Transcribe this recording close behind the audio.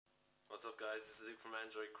What's up guys, this is Luke from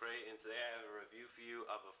Android Crate, and today I have a review for you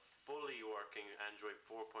of a fully working Android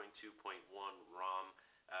 4.2.1 ROM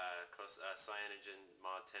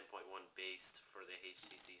Cyanogenmod 10.1 based for the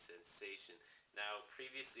HTC Sensation. Now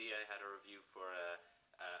previously I had a review for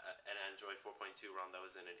an Android 4.2 ROM that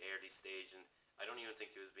was in an early stage, and I don't even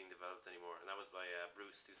think it was being developed anymore, and that was by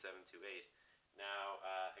Bruce2728. Now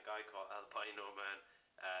a guy called Albino Man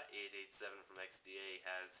 887 from XDA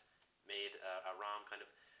has made a ROM kind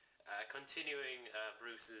of continuing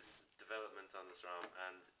Bruce's development on this ROM,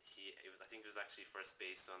 and I think it was actually first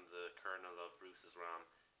based on the kernel of Bruce's ROM,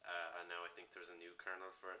 and now I think there's a new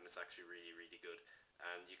kernel for it, and it's actually really good.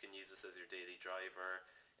 And you can use this as your daily driver.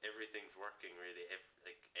 Everything's working really.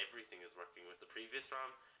 Everything is working. With the previous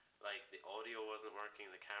ROM, like the audio wasn't working,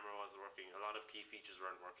 the camera wasn't working, a lot of key features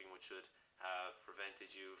weren't working, which should have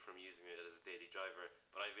prevented you from using it as a daily driver.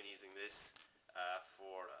 But I've been using this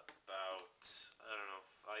for about, I don't know,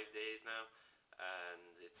 5 days now,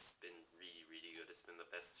 and it's been really good. It's been the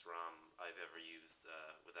best ROM I've ever used,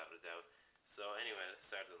 without a doubt. So anyway, let's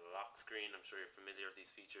start with the lock screen. I'm sure you're familiar with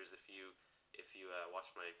these features if you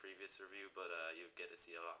watched my previous review, but you get to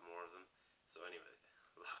see a lot more of them. So anyway,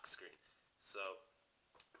 lock screen. So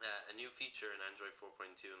a new feature in Android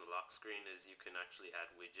 4.2 in the lock screen is you can actually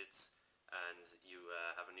add widgets, and you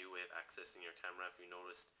have a new way of accessing your camera. If you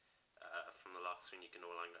noticed, from the lock screen you can no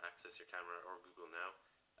longer access your camera or Google Now.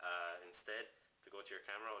 Instead, to go to your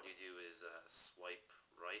camera, all you do is swipe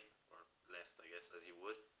right or left, I guess, as you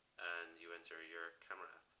would, and you enter your camera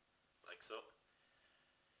app, like so.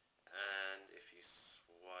 And if you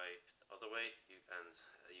swipe the other way, you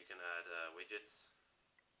can add widgets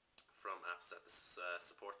from apps that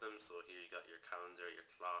support them. So here you got your calendar, your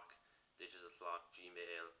clock, digital clock,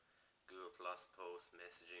 Gmail, Google Plus, Post,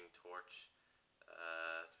 messaging, torch.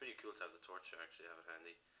 It's pretty cool to have the torch. I actually have it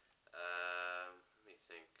handy. Let me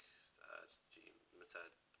think. Let's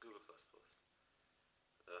add Google Plus Post.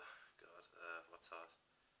 Oh god, what's hot?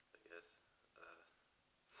 I guess.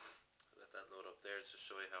 Let that load up there just to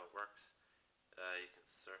show you how it works. You can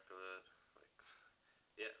circle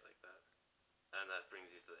it like that, and that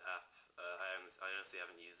brings you to the app. I honestly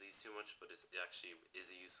haven't used these too much, but it actually is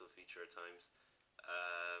a useful feature at times.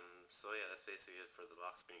 So yeah, that's basically it for the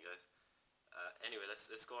lock screen, guys. Anyway, let's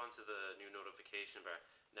go on to the new notification bar.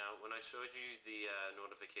 Now, when I showed you the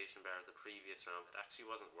notification bar of the previous ROM, it actually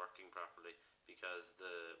wasn't working properly because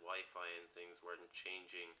the Wi-Fi and things weren't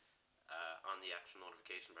changing on the actual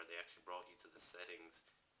notification bar. They actually brought you to the settings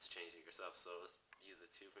to change it yourself. So let's use a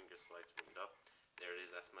 2-finger swipe to bring it up. There it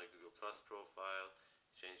is. That's my Google Plus profile.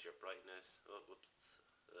 Change your brightness. Oh, whoops.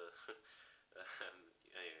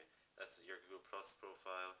 Anyway, that's your Google Plus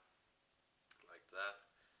profile, like that.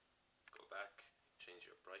 Go back, change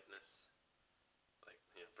your brightness, like,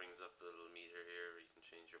 you know, it brings up the little meter here where you can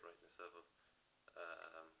change your brightness level.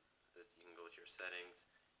 You can go to your settings,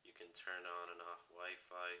 you can turn on and off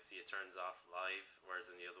Wi-Fi. See, it turns off live,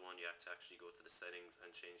 whereas in the other one you have to actually go to the settings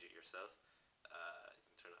and change it yourself. You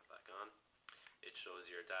can turn that back on. It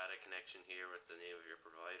shows your data connection here with the name of your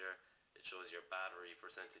provider. It shows your battery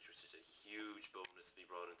percentage, which is a huge bonus to be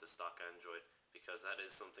brought into stock Android, because that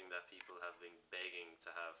is something that people have been begging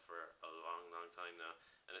to have for a long time now,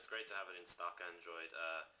 and it's great to have it in stock Android,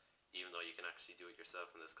 even though you can actually do it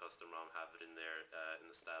yourself in this custom ROM, have it in there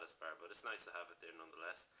in the status bar, but it's nice to have it there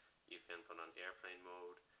nonetheless. You can put on airplane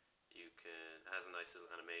mode. It has a nice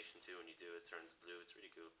little animation too. When you do it, it turns blue. It's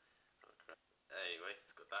really cool. Oh, crap. Anyway,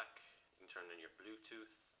 let's go back. You can turn on your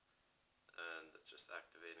Bluetooth, and it's just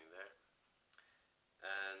activating there.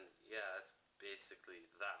 And yeah, that's basically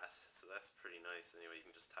that. So that's pretty nice. Anyway, you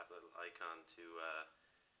can just tap a little icon to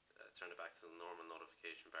turn it back to the normal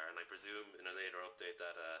notification bar, and I presume in a later update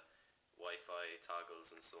that Wi-Fi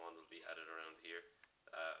toggles and so on will be added around here.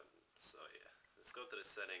 So yeah, let's go to the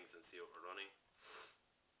settings and see what we're running.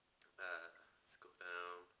 Let's go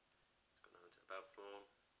down to About Phone.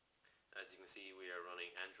 As you can see, we are running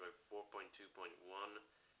Android 4.2.1.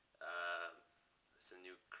 It's a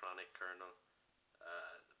new chronic kernel.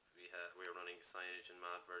 We are running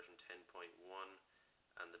Cyanogenmod version 10.1,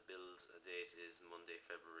 and the build date is Monday,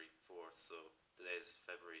 February 4th. So today is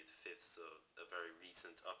February the 5th, so a very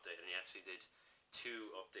recent update. And he actually did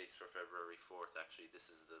 2 updates for February 4th. Actually,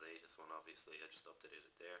 this is the latest one. Obviously, I just updated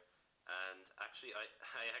it there. And actually, I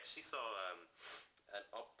actually saw an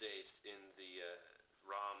update in the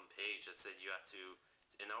ROM page that said you have to,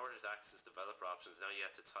 in order to access developer options, now you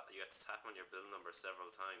have to tap on your build number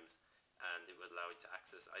several times, and it would allow you to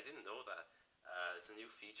access. I didn't know that. It's a new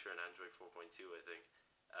feature in Android 4.2, I think.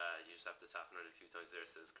 You just have to tap on it a few times there.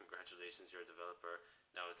 It says, congratulations, you're a developer.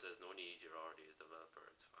 Now it says, no need, you're already a developer,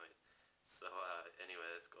 it's fine. So anyway,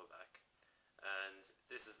 let's go back. And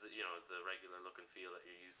this is the the regular look and feel that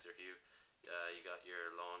you're used to here. You got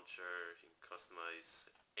your launcher. You can customize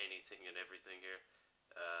anything and everything here.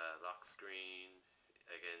 Lock screen.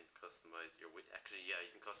 Again, customize your actually yeah,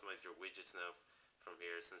 you can customize your widgets now from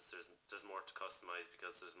here, since there's more to customize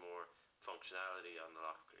because there's more functionality on the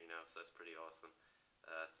lock screen now, so that's pretty awesome.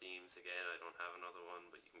 Themes, again, I don't have another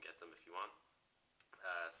one, but you can get them if you want.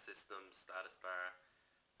 System, status bar,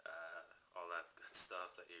 all that good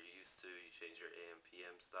stuff that you're used to. You change your AM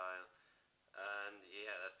PM style, and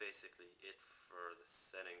yeah, that's basically it for the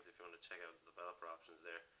settings. If you want to check out the developer options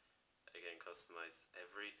there, again, customized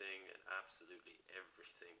everything and absolutely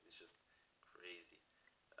everything. It's just crazy.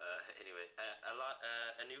 Anyway,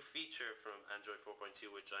 a new feature from Android 4.2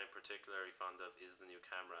 which I'm particularly fond of is the new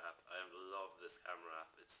camera app. I love this camera app.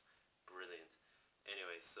 It's brilliant.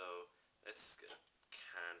 Anyway, so let's get a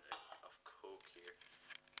can of Coke here,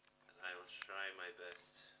 and I will try my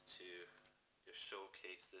best to just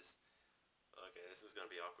showcase this. Okay, this is gonna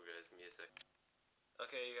be awkward, guys. Give me a sec.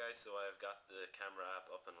 Okay, you guys, so I've got the camera app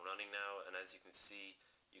up and running now, and as you can see,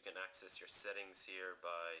 you can access your settings here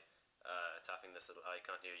by tapping this little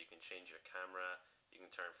icon here. You can change your camera, you can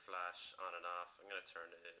turn flash on and off. I'm gonna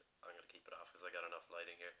keep it off because I got enough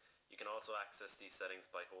lighting here. You can also access these settings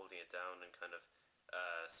by holding it down and kind of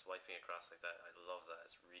swiping across like that. I love that,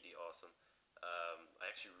 it's really awesome. I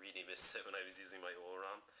actually really missed it when I was using my old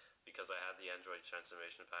ROM because I had the Android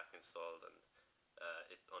transformation pack installed, and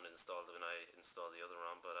it uninstalled when I installed the other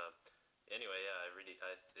ROM. But anyway, yeah,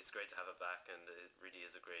 it's great to have it back, and it really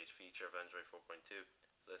is a great feature of Android 4.2.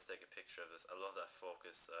 So let's take a picture of this. I love that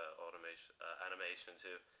focus animation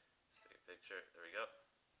too. Let's take a picture. There we go.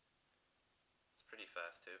 It's pretty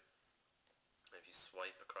fast too. And if you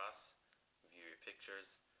swipe across, view your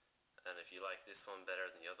pictures, and if you like this one better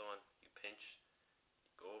than the other one, you pinch,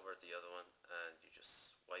 you go over to the other one, and you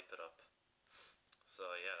just swipe it up. So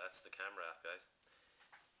yeah, that's the camera app, guys.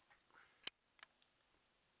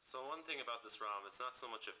 So one thing about this ROM, it's not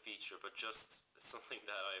so much a feature, but just something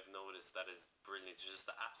that I've noticed that is brilliant. Just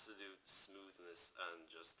the absolute smoothness and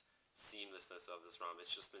just seamlessness of this ROM.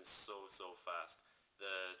 It's just been so fast.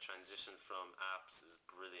 The transition from apps is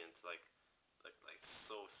brilliant, like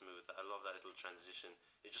so smooth. I love that little transition.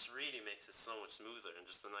 It just really makes it so much smoother, and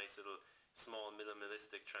just the nice little small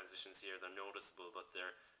minimalistic transitions here. They're noticeable, but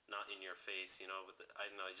they're not in your face, But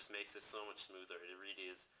I don't know, it just makes it so much smoother. It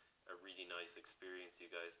really is a really nice experience, you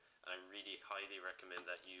guys, and I really highly recommend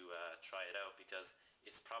that you try it out, because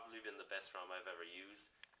it's probably been the best ROM I've ever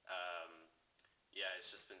used. Yeah,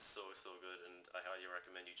 it's just been so good, and I highly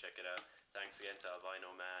recommend you check it out. Thanks again to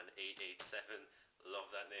Albino Man 887.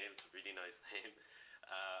 Love that name. It's a really nice name.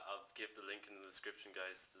 I'll give the link in the description,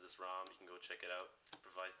 guys, to this ROM. You can go check it out.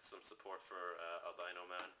 Provide some support for Albino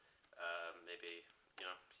Man. Maybe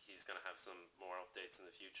he's gonna have some more updates in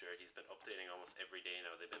the future. He's been updating almost every day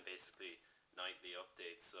now. They've been basically nightly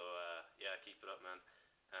updates. So yeah, keep it up, man.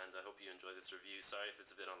 And I hope you enjoy this review. Sorry if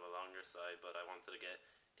it's a bit on the longer side, but I wanted to get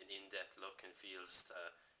an in-depth look and feel, just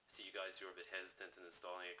see you guys who are a bit hesitant in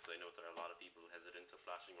installing it, because I know there are a lot of people hesitant to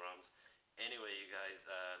flashing ROMs. Anyway, you guys,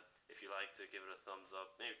 if you like to give it a thumbs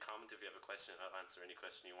up, maybe comment if you have a question. I'll answer any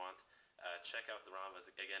question you want. Check out the ROM,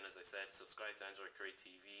 again, as I said. Subscribe to Android Curry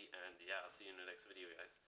TV, and yeah, I'll see you in the next video, guys.